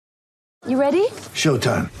You ready?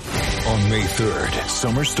 Showtime. On May 3rd,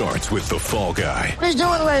 summer starts with The Fall Guy. Let's do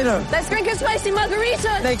it later. Let's drink a spicy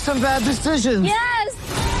margarita. Make some bad decisions.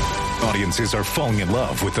 Yes. Audiences are falling in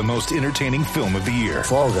love with the most entertaining film of the year.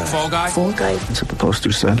 Fall Guy. Fall Guy? Fall guy. That's what the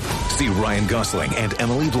poster said. See Ryan Gosling and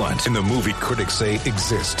Emily Blunt in the movie critics say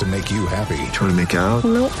exists to make you happy. Trying to make it out?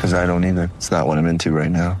 Nope. Because I don't either. It's not what I'm into right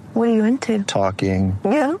now. What are you into? Talking.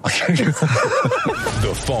 Yeah.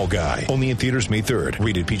 The Fall Guy. Only in theaters May 3rd.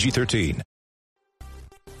 Rated PG-13.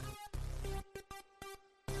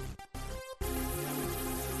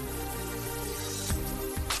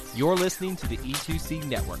 You're listening to the E2C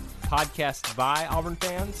Network, podcast by Auburn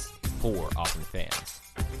fans for Auburn fans.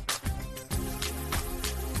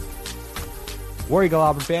 War Eagle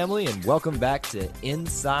Auburn family, and welcome back to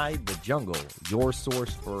Inside the Jungle, your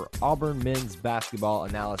source for Auburn men's basketball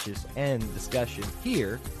analysis and discussion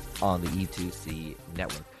here on the E2C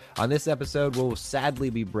Network. On this episode, we'll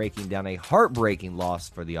sadly be breaking down a heartbreaking loss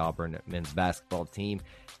for the Auburn men's basketball team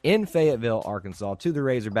in Fayetteville, Arkansas, to the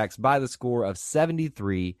Razorbacks by the score of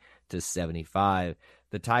 73-75.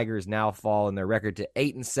 The Tigers now fall in their record to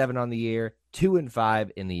 8-7 on the year, 2-5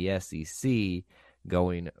 in the SEC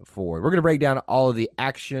going forward. We're going to break down all of the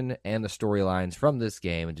action and the storylines from this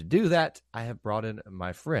game, and to do that, I have brought in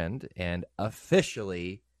my friend and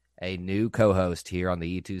officially a new co-host here on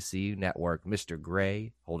the E2C Network, Mr.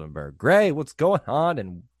 Gray Holdenberg. Gray, what's going on?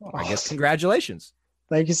 And I guess congratulations.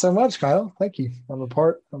 Thank you so much, Kyle. Thank you. I'm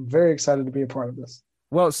very excited to be a part of this.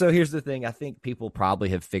 Well, so here's the thing. I think people probably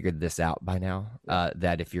have figured this out by now,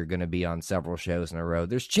 that if you're going to be on several shows in a row,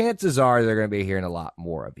 there's chances are they're going to be hearing a lot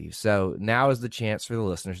more of you. So now is the chance for the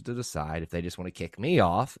listeners to decide if they just want to kick me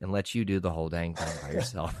off and let you do the whole dang thing by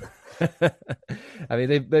yourself. I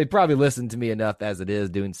mean, they probably listen to me enough as it is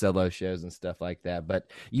doing solo shows and stuff like that.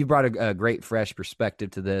 But you brought a great, fresh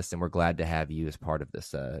perspective to this, and we're glad to have you as part of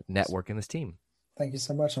this network and this team. Thank you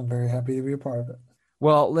so much. I'm very happy to be a part of it.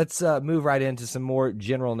 Well, let's move right into some more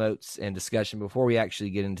general notes and discussion before we actually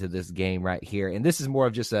get into this game right here. And this is more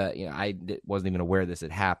of just I wasn't even aware this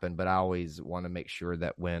had happened, but I always want to make sure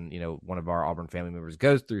that when, one of our Auburn family members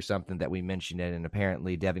goes through something that we mention it. And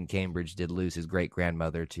apparently Devin Cambridge did lose his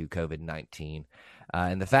great-grandmother to COVID-19.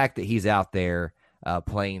 And the fact that he's out there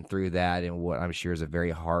playing through that and what I'm sure is a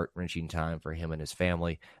very heart-wrenching time for him and his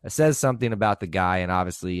family says something about the guy, and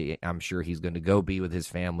obviously I'm sure he's going to go be with his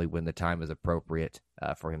family when the time is appropriate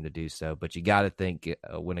for him to do so. But you got to think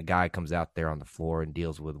when a guy comes out there on the floor and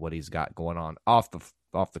deals with what he's got going on off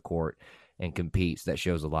the court and competes, that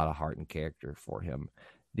shows a lot of heart and character for him.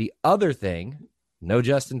 The other thing, no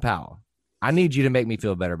Justin Powell. I need you to make me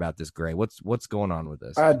feel better about this, Gray. What's going on with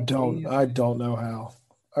this? I don't know how.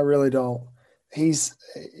 I really don't. He's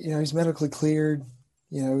medically cleared.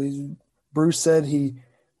 Bruce said he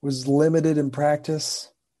was limited in practice.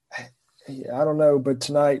 I don't know, but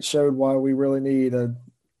tonight showed why we really need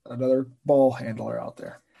another ball handler out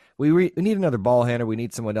there. We need another ball handler. We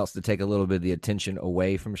need someone else to take a little bit of the attention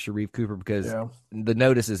away from Sharife Cooper, because the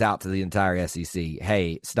notice is out to the entire SEC.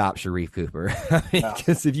 Hey, stop Sharife Cooper.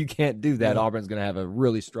 Because if you can't do that, Auburn's going to have a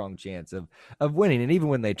really strong chance of winning. And even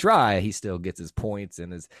when they try, he still gets his points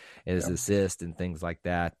and his assists and things like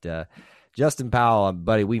that. Justin Powell,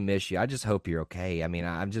 buddy, we miss you. I just hope you're okay. I mean,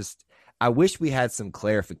 I wish we had some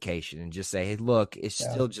clarification and just say, hey, look, it's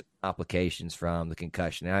still just complications from the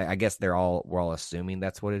concussion. And I guess we're all assuming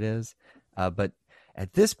that's what it is. But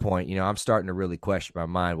at this point, I'm starting to really question my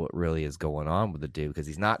mind what really is going on with the dude, because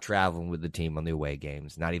he's not traveling with the team on the away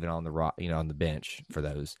games, not even on on the bench for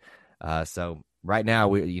those. So right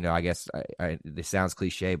now, I guess this sounds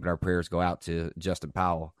cliche, but our prayers go out to Justin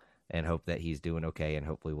Powell and hope that he's doing okay, and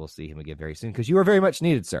hopefully we'll see him again very soon, because you are very much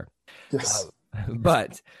needed, sir. Yes.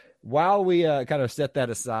 But while we kind of set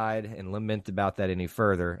that aside and lament about that any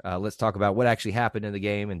further, let's talk about what actually happened in the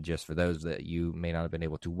game. And just for those that you may not have been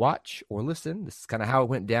able to watch or listen, this is kind of how it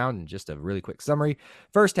went down in just a really quick summary.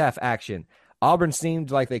 First half action. Auburn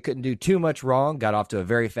seemed like they couldn't do too much wrong, got off to a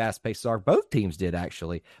very fast-paced start. Both teams did,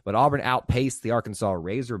 actually. But Auburn outpaced the Arkansas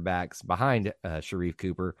Razorbacks behind Sharife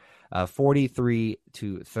Cooper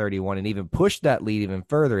 43-31, and even pushed that lead even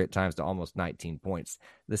further at times to almost 19 points.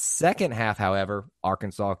 The second half, however,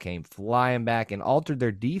 Arkansas came flying back and altered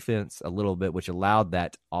their defense a little bit, which allowed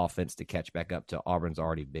that offense to catch back up to Auburn's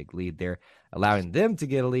already big lead there, allowing them to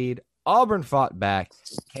get a lead. Auburn fought back,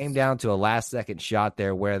 came down to a last-second shot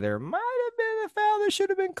there where there might have been a foul that should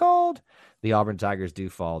have been called. The Auburn Tigers do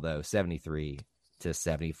fall, though,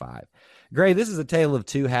 73-75. Gray, this is a tale of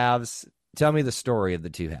two halves. Tell me the story of the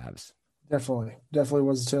two halves. Definitely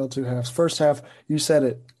was a tale of two halves. First half, you said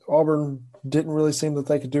it. Auburn didn't really seem that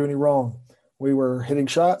they could do any wrong. We were hitting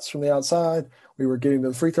shots from the outside. We were getting to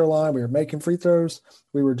the free throw line. We were making free throws.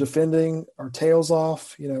 We were defending our tails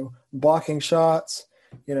off, blocking shots.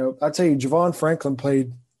 I tell you, Javon Franklin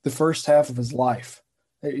played the first half of his life.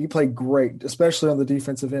 He played great, especially on the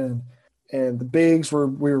defensive end. And the bigs we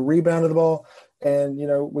were rebounding the ball. And,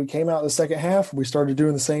 we came out in the second half. We started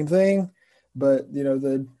doing the same thing. But,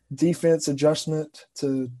 the defense adjustment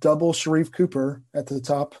to double Sharife Cooper at the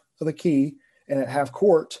top of the key and at half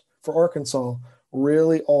court for Arkansas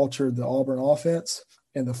really altered the Auburn offense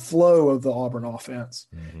and the flow of the Auburn offense.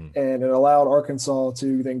 Mm-hmm. And it allowed Arkansas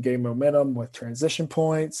to then gain momentum with transition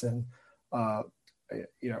points and,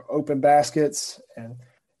 open baskets. And,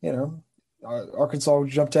 Arkansas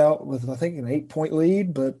jumped out with, I think, an 8-point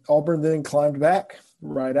lead, but Auburn then climbed back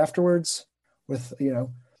right afterwards with, I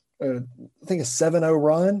think a 7-0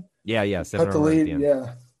 run. Yeah, 7-0 cut the lead.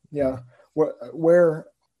 Yeah. Where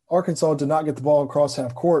Arkansas did not get the ball across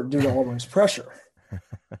half court due to Auburn's pressure.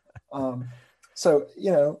 So,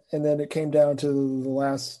 and then it came down to the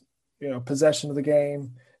last, possession of the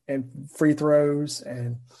game and free throws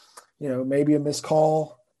and, maybe a missed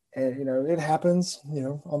call. And, it happens,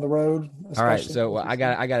 on the road. All right. So I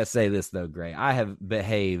got to say this, though, Gray. I have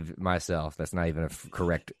behaved myself. That's not even a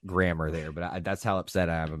correct grammar there, but that's how upset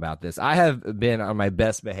I am about this. I have been on my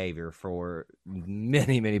best behavior for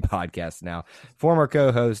many, many podcasts now. Former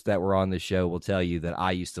co-hosts that were on the show will tell you that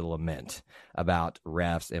I used to lament about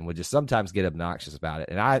refs and would just sometimes get obnoxious about it.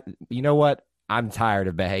 And you know what? I'm tired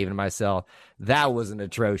of behaving myself. That was an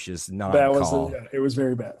atrocious non-call. It was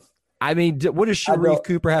very bad. I mean, what does Sharife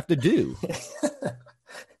Cooper have to do?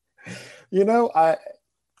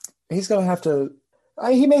 He's going to have to –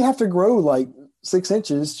 he may have to grow like 6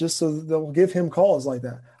 inches just so they'll give him calls like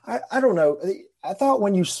that. I don't know. I thought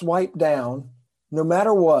when you swipe down, no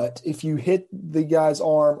matter what, if you hit the guy's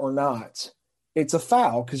arm or not, it's a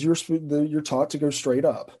foul because you're taught to go straight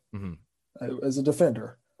up as a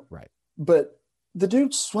defender. Right. But the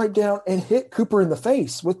dude swiped down and hit Cooper in the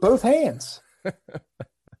face with both hands.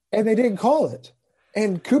 And they didn't call it.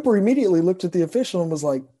 And Cooper immediately looked at the official and was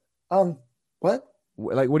like, what?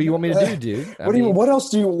 Like, what do you want me to do, dude? What else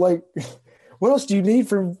do you need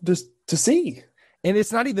to see? And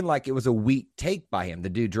it's not even like it was a weak take by him. The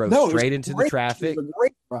dude drove straight into the traffic. It was a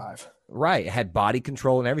great drive. Right. Had body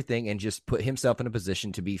control and everything and just put himself in a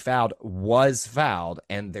position to be fouled, was fouled,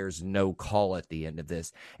 and there's no call at the end of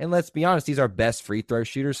this. And let's be honest, he's our best free throw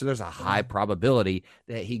shooter, so there's a high probability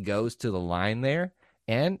that he goes to the line there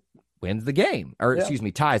and wins the game,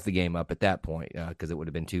 ties the game up at that point, because it would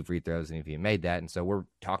have been 2 free throws and if he made that. And so we're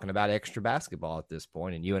talking about extra basketball at this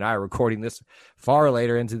point, and you and I are recording this far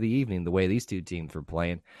later into the evening, the way these two teams were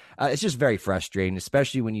playing. It's just very frustrating,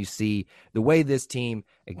 especially when you see the way this team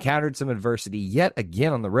encountered some adversity yet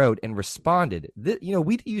again on the road and responded.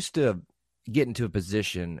 We used to get into a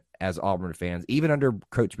position as Auburn fans, even under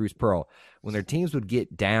Coach Bruce Pearl, when their teams would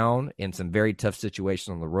get down in some very tough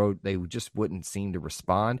situations on the road, they just wouldn't seem to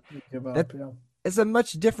respond. It's a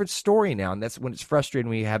much different story now, and that's when it's frustrating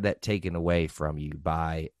when you have that taken away from you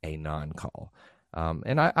by a non-call.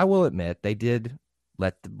 And I will admit, they did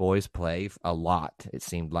let the boys play a lot, it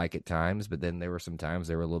seemed like at times, but then there were some times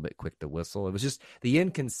they were a little bit quick to whistle. It was just the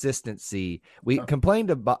inconsistency. We complained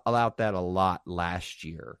about that a lot last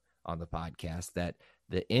year on the podcast, that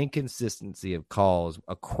the inconsistency of calls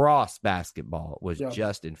across basketball was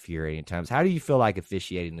just infuriating at times. How do you feel like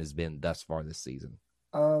officiating has been thus far this season?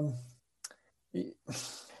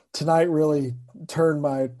 Tonight really turned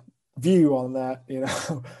my view on that.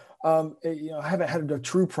 I haven't had a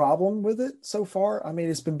true problem with it so far. I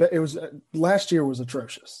mean, last year was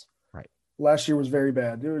atrocious. Right. Last year was very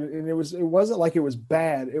bad, and it wasn't like it was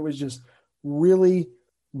bad. It was just really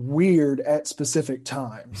weird at specific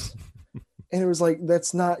times. And it was like,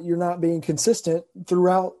 you're not being consistent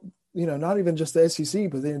throughout, not even just the SEC,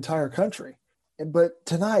 but the entire country. But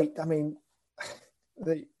tonight, I mean,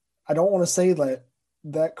 I don't want to say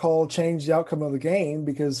that call changed the outcome of the game,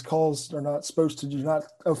 because officials are not supposed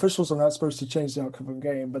to change the outcome of the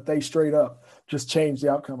game, but they straight up just changed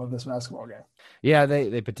the outcome of this basketball game. Yeah,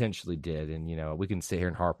 they potentially did. And, we can sit here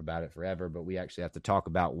and harp about it forever, but we actually have to talk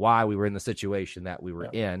about why we were in the situation that we were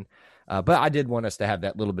in. But I did want us to have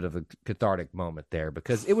that little bit of a cathartic moment there,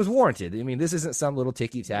 because it was warranted. I mean, this isn't some little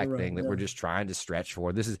ticky-tack thing that we're just trying to stretch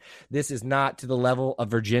for. This is not to the level of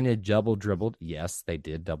Virginia double dribbled. Yes, they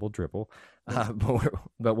did double dribble.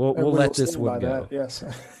 But we'll let this one go. Yes.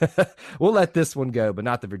 We'll let this one go, but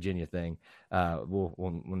not the Virginia thing.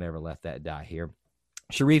 We'll never let that die here.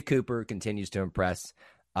 Sharife Cooper continues to impress.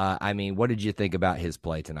 What did you think about his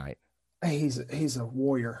play tonight? He's a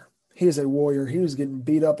warrior. He is a warrior. He was getting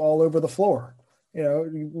beat up all over the floor. you know,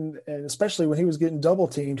 and especially when he was getting double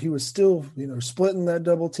teamed, he was still, you know, splitting that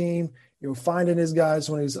double team, you know, finding his guys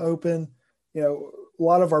when he's open. You know, a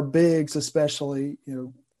lot of our bigs, especially, you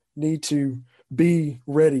know, need to be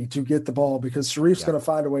ready to get the ball because Sharif's going to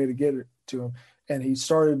find a way to get it to him. And he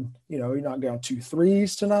started, you know, he knocked down 2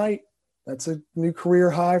 threes tonight. That's a new career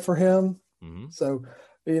high for him. Mm-hmm. So,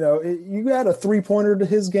 you know, you add a 3-pointer to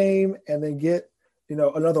his game and then get, you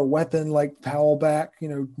know, another weapon like Powell back, you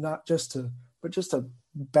know, not just to, but just to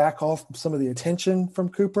back off some of the attention from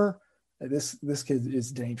Cooper. This kid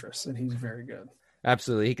is dangerous and he's very good.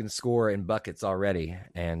 Absolutely. He can score in buckets already.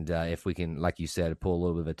 And if we can, like you said, pull a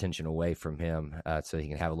little bit of attention away from him so he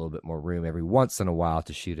can have a little bit more room every once in a while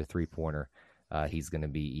to shoot a 3-pointer, he's going to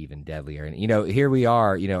be even deadlier. And, you know, here we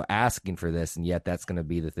are, you know, asking for this, and yet that's going to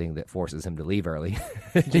be the thing that forces him to leave early.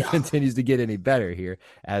 He continues to get any better here.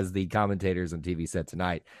 As the commentators on TV said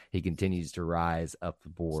tonight, he continues to rise up the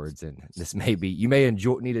boards. And this may be, you may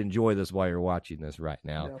need to enjoy this while you're watching this right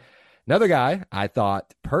now. Yeah. Another guy I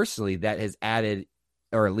thought personally that has added,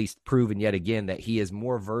 or at least proven yet again, that he is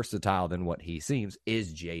more versatile than what he seems,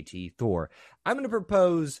 is JT Thor. I'm going to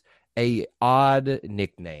propose a odd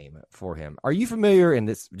nickname for him. Are you familiar? And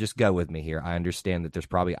this, just go with me here. I understand that there's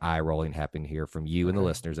probably eye rolling happening here from you and the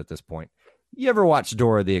listeners at this point. You ever watch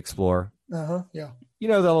Dora the Explorer? Yeah. You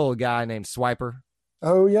know the little guy named Swiper?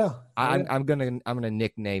 Oh yeah. I'm gonna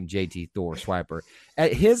nickname JT Thor Swiper.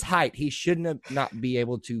 At his height, he shouldn't not be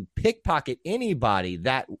able to pickpocket anybody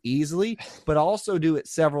that easily, but also do it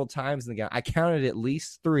several times in the game. I counted at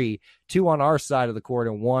least 3, 2 on our side of the court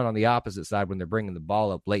and 1 on the opposite side when they're bringing the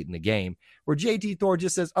ball up late in the game, where JT Thor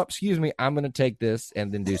just says, "Oh, excuse me, I'm gonna take this,"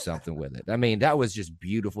 and then do something with it. I mean, that was just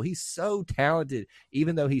beautiful. He's so talented,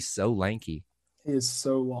 even though he's so lanky. He is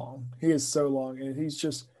so long. And he's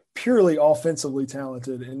just purely offensively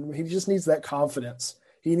talented, and he just needs that confidence.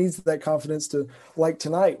 He needs that confidence to, like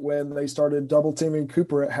tonight when they started double teaming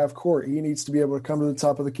Cooper at half court, he needs to be able to come to the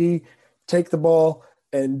top of the key, take the ball,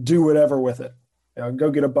 and do whatever with it. You know,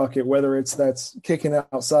 go get a bucket, whether that's kicking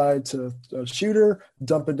outside to a shooter,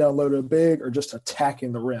 dumping down low to a big, or just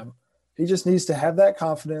attacking the rim. He just needs to have that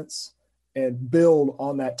confidence and build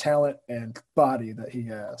on that talent and body that he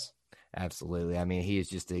has. Absolutely. I mean, he is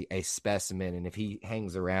just a specimen, and if he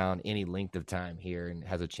hangs around any length of time here and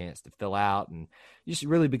has a chance to fill out and just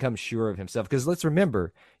really become sure of himself, because let's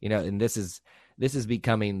remember, you know, and this is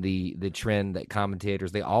becoming the trend that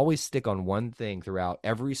commentators, they always stick on one thing throughout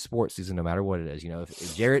every sports season, no matter what it is. You know,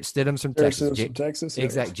 if Jarrett Stidham's from Texas,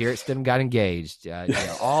 exactly. Jarrett Stidham got engaged, you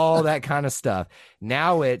know, all that kind of stuff.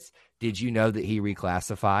 Now it's, did you know that he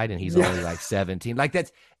reclassified and he's only like 17? Like,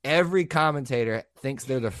 that's every commentator thinks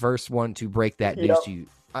they're the first one to break that news to you.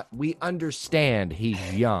 We understand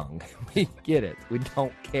he's young. We get it. We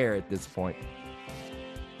don't care at this point.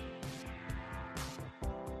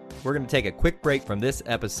 We're going to take a quick break from this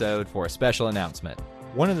episode for a special announcement.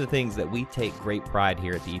 One of the things that we take great pride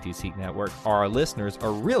here at the E2C Network are our listeners,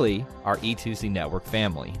 or really our E2C Network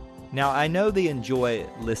family. Now, I know they enjoy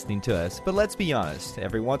listening to us, but let's be honest,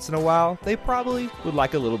 every once in a while, they probably would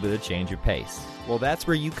like a little bit of change of pace. Well, that's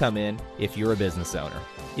where you come in if you're a business owner.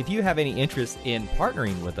 If you have any interest in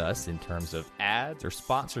partnering with us in terms of ads or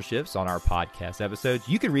sponsorships on our podcast episodes,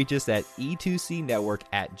 you can reach us at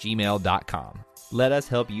e2cnetwork@gmail.com. Let us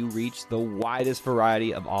help you reach the widest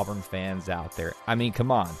variety of Auburn fans out there. I mean, come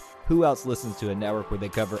on. Who else listens to a network where they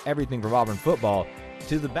cover everything from Auburn football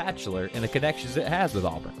to The Bachelor and the connections it has with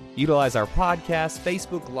Auburn? Utilize our podcast,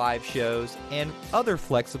 Facebook Live shows, and other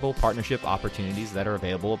flexible partnership opportunities that are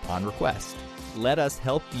available upon request. Let us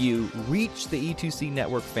help you reach the E2C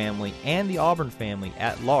Network family and the Auburn family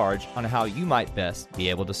at large on how you might best be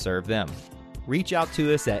able to serve them. Reach out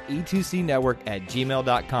to us at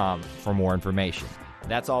e2cnetwork@gmail.com for more information.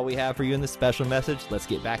 That's all we have for you in this special message. Let's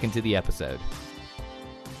get back into the episode.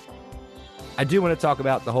 I do want to talk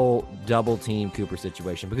about the whole double team Cooper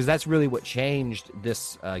situation, because that's really what changed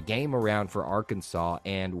this game around for Arkansas,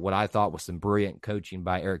 and what I thought was some brilliant coaching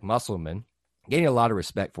by Eric Musselman. Getting a lot of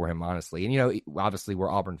respect for him, honestly. And, you know, obviously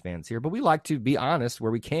we're Auburn fans here, but we like to be honest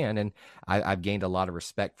where we can. And I've gained a lot of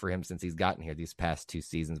respect for him since he's gotten here these past 2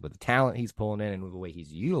 seasons, with the talent he's pulling in and with the way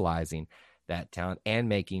he's utilizing that talent and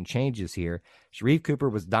making changes here. Sharif Cooper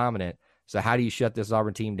was dominant. So how do you shut this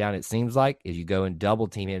Auburn team down? It seems like is you go and double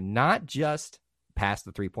team him, not just past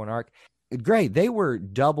the 3-point arc. Great. They were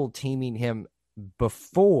double teaming him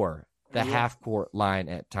before the half-court line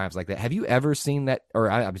at times like that. Have you ever seen that? Or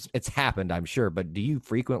it's happened, I'm sure, but do you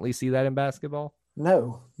frequently see that in basketball?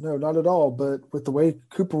 No, not at all. But with the way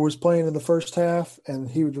Cooper was playing in the first half, and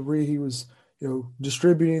he was, you know,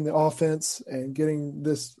 distributing the offense and getting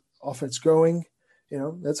this offense going,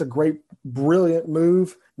 That's a great, brilliant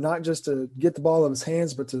move, not just to get the ball in his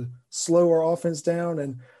hands, but to slow our offense down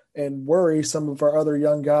and worry some of our other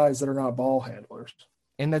young guys that are not ball handlers.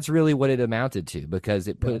 And that's really what it amounted to, because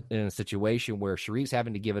it put in a situation where Sharif's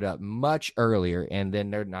having to give it up much earlier, and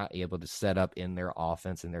then they're not able to set up in their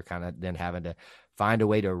offense, and they're kind of then having to find a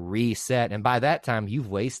way to reset. And by that time, you've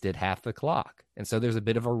wasted half the clock. And so there's a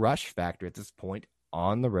bit of a rush factor at this point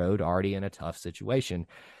on the road, already in a tough situation.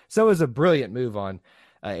 So it was a brilliant move on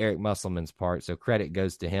Eric Musselman's part. So credit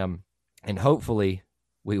goes to him. And hopefully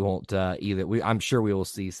we won't I'm sure we will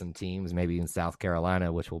see some teams, maybe in South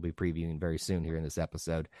Carolina, which we'll be previewing very soon here in this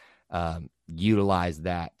episode, utilize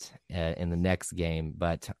that in the next game.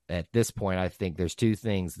 But at this point, I think there's two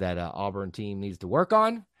things that Auburn team needs to work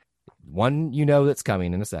on. One, that's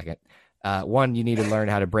coming in a second. One, you need to learn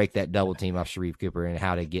how to break that double team off Sharif Cooper and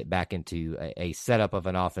how to get back into a setup of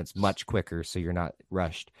an offense much quicker so you're not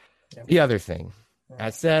rushed. Yep. The other thing,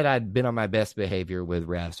 I said I'd been on my best behavior with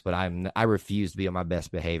refs, but I refuse to be on my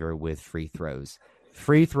best behavior with free throws.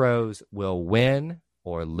 Free throws will win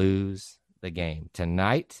or lose the game.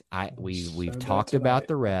 Tonight, we've talked about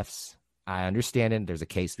the refs. I understand it. There's a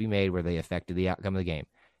case to be made where they affected the outcome of the game.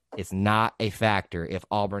 It's not a factor if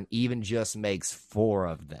Auburn even just makes 4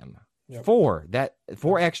 of them. Yep.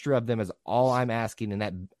 4 extra of them is all I'm asking, and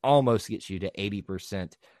that almost gets you to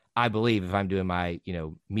 80%. I believe, if I'm doing my,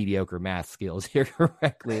 mediocre math skills here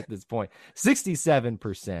correctly at this point,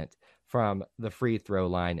 67% from the free throw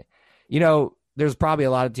line. There's probably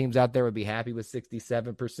a lot of teams out there would be happy with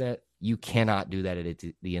 67%. You cannot do that at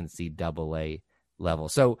the NCAA level.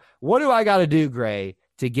 So what do I got to do, Gray,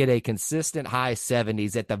 to get a consistent high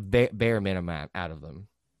 70s at the bare minimum out of them?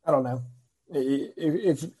 I don't know.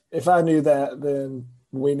 If I knew that, then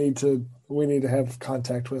we need to have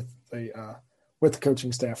contact with the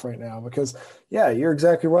coaching staff right now, because you're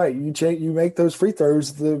exactly right. You make those free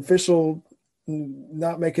throws, the official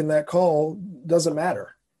not making that call doesn't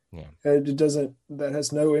matter. Yeah. It doesn't, that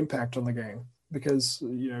has no impact on the game, because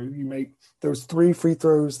you make those 3 free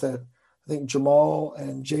throws that I think Jamal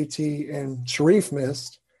and JT and Sharif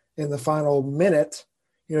missed in the final minute.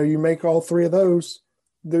 You make all 3 of those,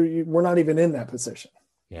 we're not even in that position.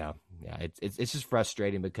 Yeah. It's just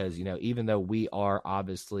frustrating because, even though we are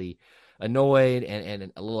obviously annoyed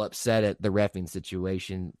and a little upset at the reffing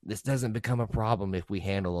situation, this doesn't become a problem if we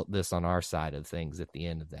handle this on our side of things at the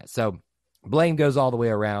end of that. So blame goes all the way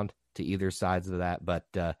around to either sides of that, but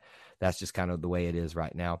that's just kind of the way it is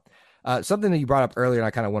right now. Something that you brought up earlier, and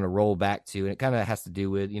I kind of want to roll back to, and it kind of has to do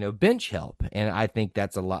with, bench help. And I think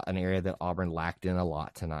that's an area that Auburn lacked in a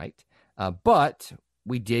lot tonight. But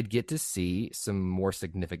we did get to see some more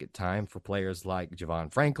significant time for players like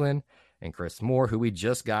Javon Franklin and Chris Moore, who we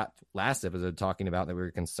just got last episode talking about that we were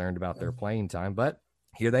concerned about their playing time. But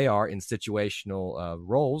here they are in situational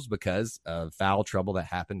roles because of foul trouble that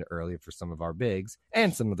happened earlier for some of our bigs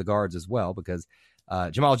and some of the guards as well, because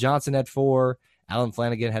Jamal Johnson had 4, Alan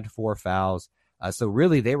Flanagan had 4 fouls. So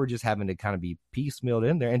really they were just having to kind of be piecemealed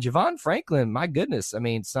in there. And Javon Franklin, my goodness, I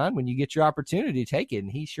mean, son, when you get your opportunity, take it.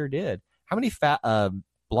 And he sure did. How many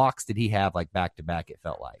blocks did he have back to back? It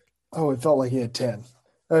felt like. Oh, it felt like he had 10.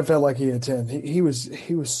 I felt like he had 10. He was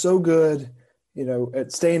so good,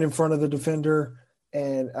 at staying in front of the defender.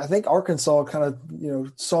 And I think Arkansas kind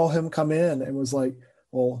of, saw him come in and was like,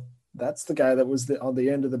 well, that's the guy that was on the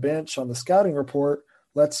end of the bench on the scouting report.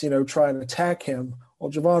 Let's, try and attack him. Well,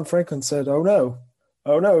 Javon Franklin said, oh no,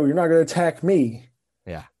 you're not going to attack me.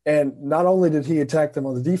 Yeah. And not only did he attack them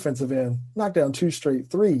on the defensive end, knocked down 2 straight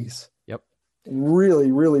threes. Yep.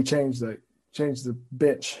 Really, really changed the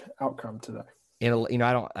bench outcome today. And,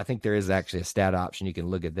 I think there is actually a stat option. You can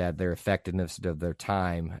look at that, their effectiveness of their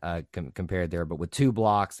time compared there, but with 2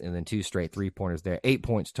 blocks and then 2 straight 3-pointers there, 8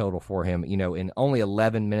 points total for him, in only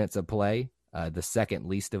 11 minutes of play, the second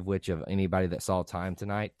least of which of anybody that saw time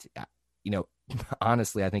tonight.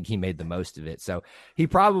 Honestly, I think he made the most of it. So he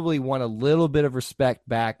probably won a little bit of respect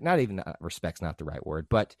back. Not even respect's not the right word,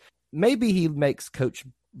 but maybe he makes Coach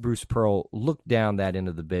Bruce Pearl look down that end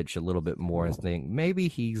of the bench a little bit more and think maybe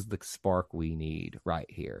he's the spark we need right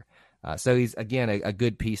here. So he's, again, a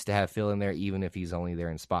good piece to have fill in there, even if he's only there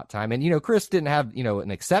in spot time. And, Chris didn't have,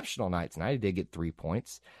 an exceptional night tonight. He did get 3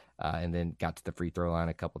 points and then got to the free throw line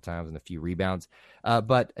a couple times and a few rebounds.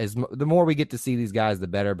 But the more we get to see these guys, the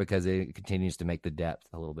better, because it continues to make the depth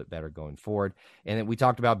a little bit better going forward. And then we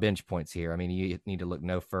talked about bench points here. I mean, you need to look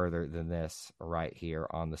no further than this right here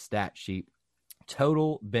on the stat sheet.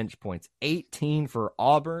 Total bench points, 18 for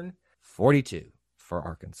Auburn, 42 for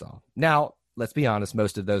Arkansas. Now, let's be honest,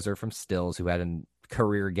 most of those are from Stills, who had a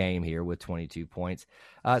career game here with 22 points.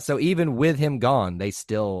 So even with him gone, they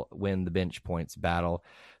still win the bench points battle.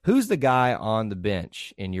 Who's the guy on the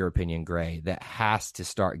bench, in your opinion, Gray, that has to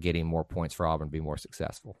start getting more points for Auburn to be more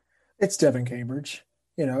successful? It's Devin Cambridge.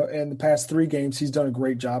 In the past 3 games, he's done a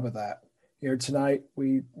great job of that. Tonight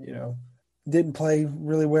we, didn't play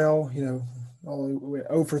really well. Only went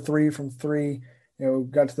 0 for 3 from 3.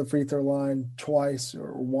 Got to the free throw line twice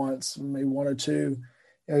or once, maybe 1 or 2.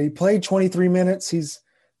 He played 23 minutes. He's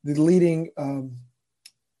the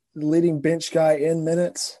leading bench guy in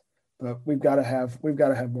minutes, but we've got to have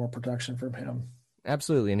more production from him.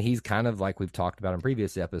 Absolutely. And he's kind of, like we've talked about in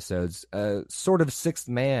previous episodes, sort of sixth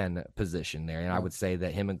man position there. And I would say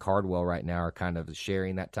that him and Cardwell right now are kind of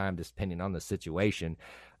sharing that time depending on the situation.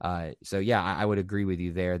 So yeah, I would agree with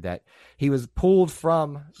you there that he was pulled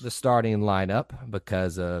from the starting lineup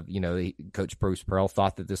because of, Coach Bruce Pearl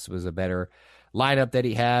thought that this was a better lineup that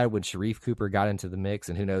he had when Sharife Cooper got into the mix,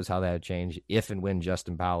 and who knows how that would change if and when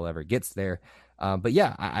Justin Powell ever gets there. But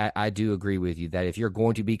yeah, I do agree with you that if you're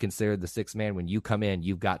going to be considered the sixth man, when you come in,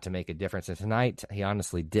 you've got to make a difference. And tonight, he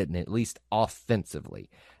honestly didn't, at least offensively.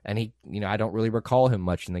 And he, I don't really recall him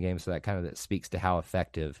much in the game, so that speaks to how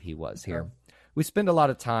effective he was here. We spend a lot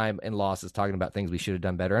of time in losses talking about things we should have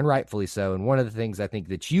done better, and rightfully so. And one of the things I think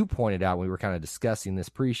that you pointed out when we were kind of discussing this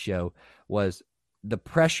pre-show was the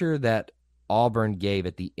pressure that Auburn gave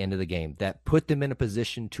at the end of the game that put them in a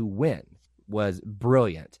position to win was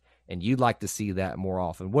brilliant. And you'd like to see that more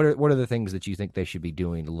often. What are the things that you think they should be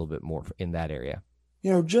doing a little bit more in that area?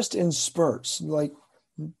 Just in spurts, like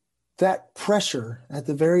that pressure at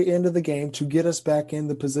the very end of the game to get us back in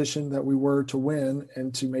the position that we were to win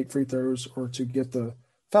and to make free throws or to get the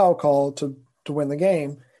foul call to win the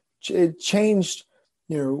game. It changed,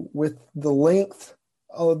 with the length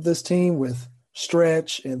of this team, with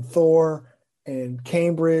Stretch and Thor and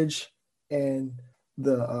Cambridge and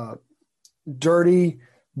the dirty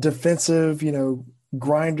defensive,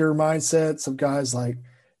 grinder mindsets of guys like,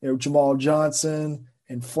 Jamal Johnson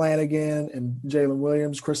and Flanagan and Jalen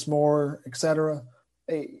Williams, Chris Moore, etc.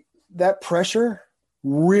 That pressure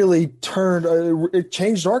really it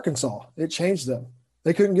changed Arkansas. It changed them.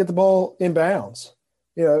 They couldn't get the ball in bounds.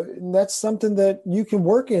 And that's something that you can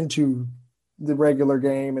work into the regular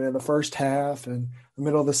game and in the first half and the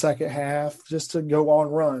middle of the second half, just to go on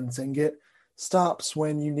runs and get stops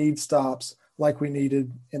when you need stops, like we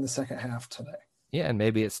needed in the second half today. Yeah, and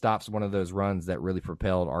maybe it stops one of those runs that really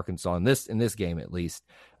propelled Arkansas in this game, at least,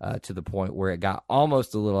 to the point where it got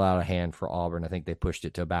almost a little out of hand for Auburn. I think they pushed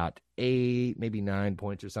it to about 8, maybe 9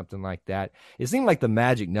 points or something like that. It seemed like the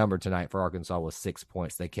magic number tonight for Arkansas was 6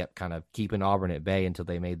 points. They kept kind of keeping Auburn at bay until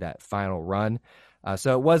they made that final run.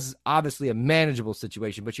 So it was obviously a manageable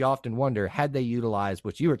situation, but you often wonder, had they utilized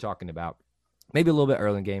what you were talking about, maybe a little bit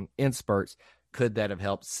early in the game, in spurts, could that have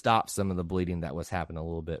helped stop some of the bleeding that was happening a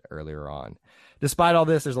little bit earlier on? Despite all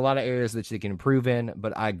this, there's a lot of areas that you can improve in,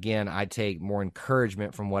 but again, I take more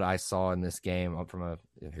encouragement from what I saw in this game from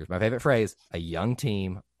here's my favorite phrase, a young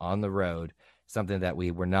team on the road, something that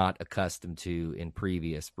we were not accustomed to in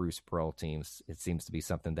previous Bruce Pearl teams. It seems to be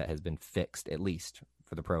something that has been fixed, at least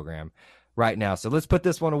for the program right now. So let's put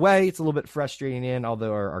this one away. It's a little bit frustrating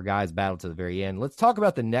although our guys battled to the very end. Let's talk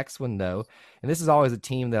about the next one, though. And this is always a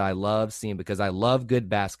team that I love seeing because I love good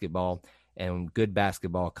basketball, and good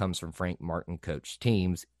basketball comes from Frank Martin coached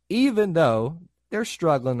teams, even though they're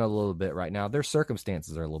struggling a little bit right now. Their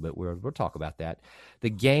circumstances are a little bit weird. We'll talk about that. The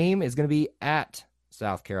game is going to be at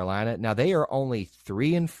South Carolina. Now, they are only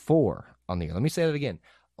 3-4 on the year. Let me say that again.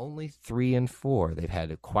 Only 3-4. They've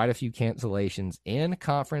had quite a few cancellations in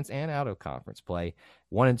conference and out of conference play.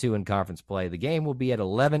 1-2 in conference play. The game will be at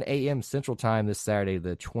 11 a.m. Central Time this Saturday,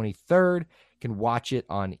 the 23rd. You can watch it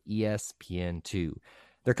on ESPN2.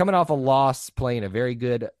 They're coming off a loss, playing a very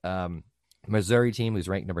good Missouri team who's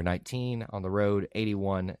ranked number 19 on the road,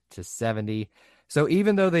 81-70. So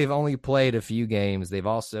even though they've only played a few games, they've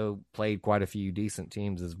also played quite a few decent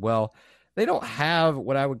teams as well. They don't have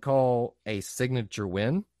what I would call a signature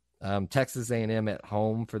win. Texas A&M at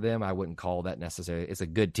home for them, I wouldn't call that necessary. It's a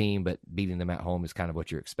good team, but beating them at home is kind of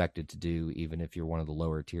what you're expected to do, even if you're one of the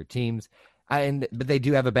lower tier teams. But they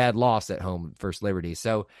do have a bad loss at home, First Liberty.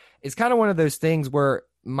 So it's kind of one of those things where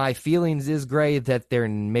my feelings is, Gray, that they're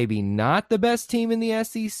maybe not the best team in the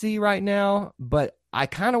SEC right now, but I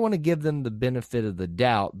kind of want to give them the benefit of the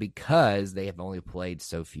doubt because they have only played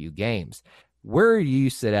so few games. Where do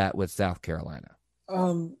you sit at with South Carolina?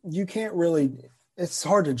 You can't really – it's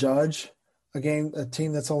hard to judge a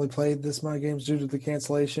team that's only played this many games due to the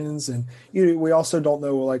cancellations. And we also don't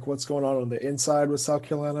know like what's going on the inside with South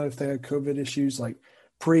Carolina, if they had COVID issues like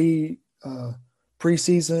preseason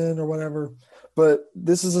or whatever. But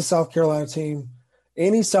this is a South Carolina team.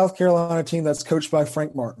 Any South Carolina team that's coached by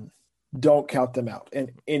Frank Martin, don't count them out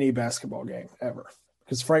in any basketball game ever.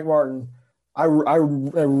 Because Frank Martin, I'm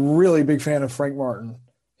a really big fan of Frank Martin.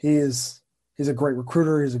 He's a great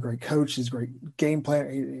recruiter. He's a great coach. He's a great game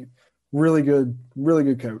planner. Really good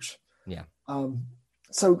coach. Yeah.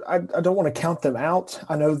 So I don't want to count them out.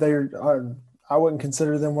 I know I wouldn't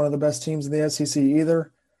consider them one of the best teams in the SEC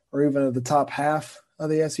either, or even at the top half of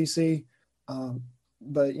the SEC.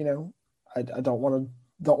 But I don't want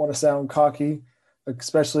to sound cocky,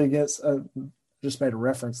 especially against. Just made a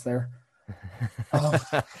reference there.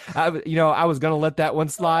 I was going to let that one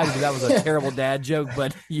slide because that was a terrible dad joke,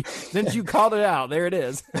 but since you called it out, there it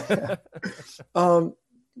is.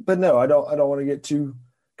 But no, I don't want to get too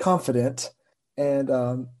confident.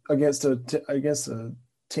 And against a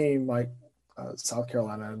team like South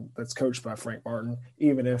Carolina that's coached by Frank Martin,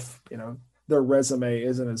 even if their resume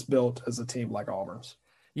isn't as built as a team like Auburn's.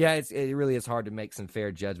 Yeah, it really is hard to make some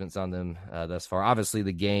fair judgments on them thus far. Obviously,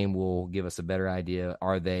 the game will give us a better idea.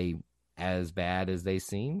 Are they as bad as they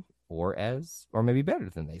seem, or maybe better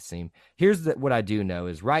than they seem? Here's what I do know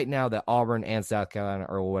is right now that Auburn and South Carolina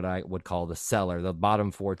are what I would call the cellar, the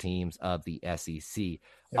bottom four teams of the SEC. Yeah.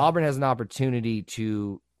 Auburn has an opportunity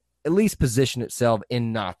to at least position itself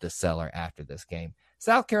in not the cellar after this game.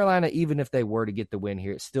 South Carolina, even if they were to get the win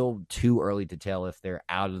here, it's still too early to tell if they're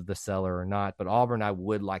out of the cellar or not. But Auburn, I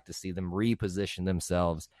would like to see them reposition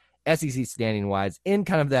themselves SEC standing wise in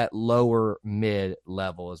kind of that lower mid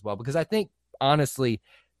level as well, because I think honestly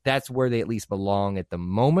that's where they at least belong at the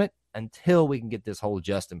moment until we can get this whole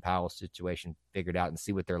Justin Powell situation figured out and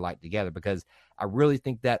see what they're like together, because I really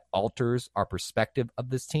think that alters our perspective of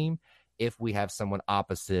this team if we have someone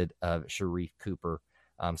opposite of Sharife Cooper.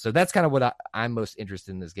 So that's kind of what I'm most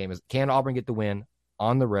interested in this game is, can Auburn get the win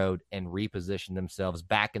on the road and reposition themselves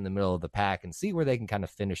back in the middle of the pack and see where they can kind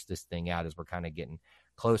of finish this thing out as we're kind of getting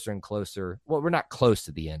closer and closer. Well, we're not close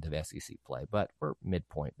to the end of SEC play, but we're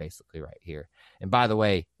midpoint basically right here. And by the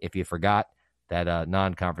way, if you forgot, that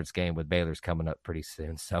non-conference game with Baylor's coming up pretty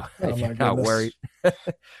soon. So if you're not worried, I'm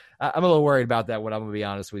a little worried about that one. I'm going to be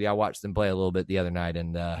honest with you. I watched them play a little bit the other night,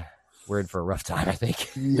 and we're in for a rough time, I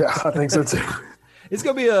think. Yeah, I think so too. It's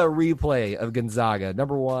going to be a replay of Gonzaga.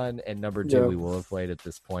 Number 1 and number 2 we will have played at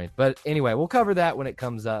this point. But anyway, we'll cover that when it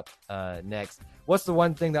comes up next. What's the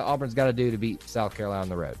one thing that Auburn's got to do to beat South Carolina on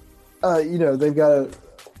the road? They've got to,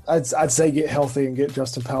 I'd say get healthy and get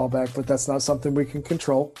Justin Powell back, but that's not something we can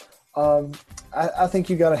control. I think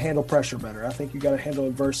you got to handle pressure better. I think you got to handle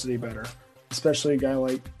adversity better, especially a guy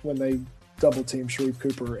like when they double team Sharife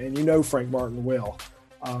Cooper, and Frank Martin will.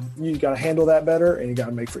 You got to handle that better, and you got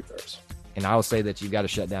to make free throws. And I will say that you've got to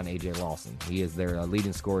shut down A.J. Lawson. He is their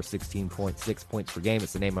leading scorer, 16.6 points per game.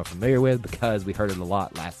 It's a name I'm familiar with because we heard it a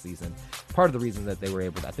lot last season. Part of the reason that they were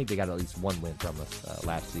able to, I think they got at least one win from us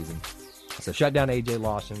last season. So shut down A.J.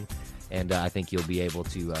 Lawson, and I think you'll be able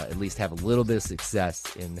to at least have a little bit of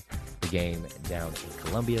success in the game down in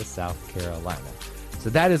Columbia, South Carolina. So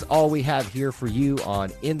that is all we have here for you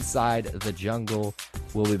on Inside the Jungle.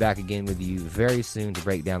 We'll be back again with you very soon to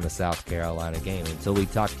break down the South Carolina game. Until we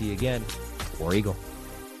talk to you again, War Eagle.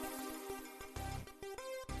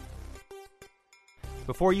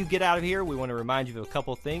 Before you get out of here, we want to remind you of a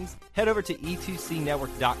couple things. Head over to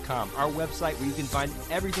e2cnetwork.com, our website where you can find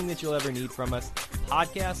everything that you'll ever need from us,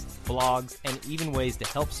 podcasts, blogs, and even ways to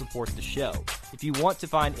help support the show. If you want to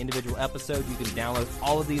find individual episodes, you can download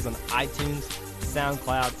all of these on iTunes,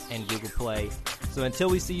 SoundCloud, and Google Play. So until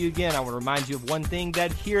we see you again, I want to remind you of one thing,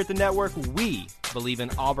 that here at the network, we believe in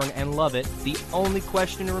Auburn and love it. The only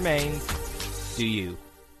question remains, do you?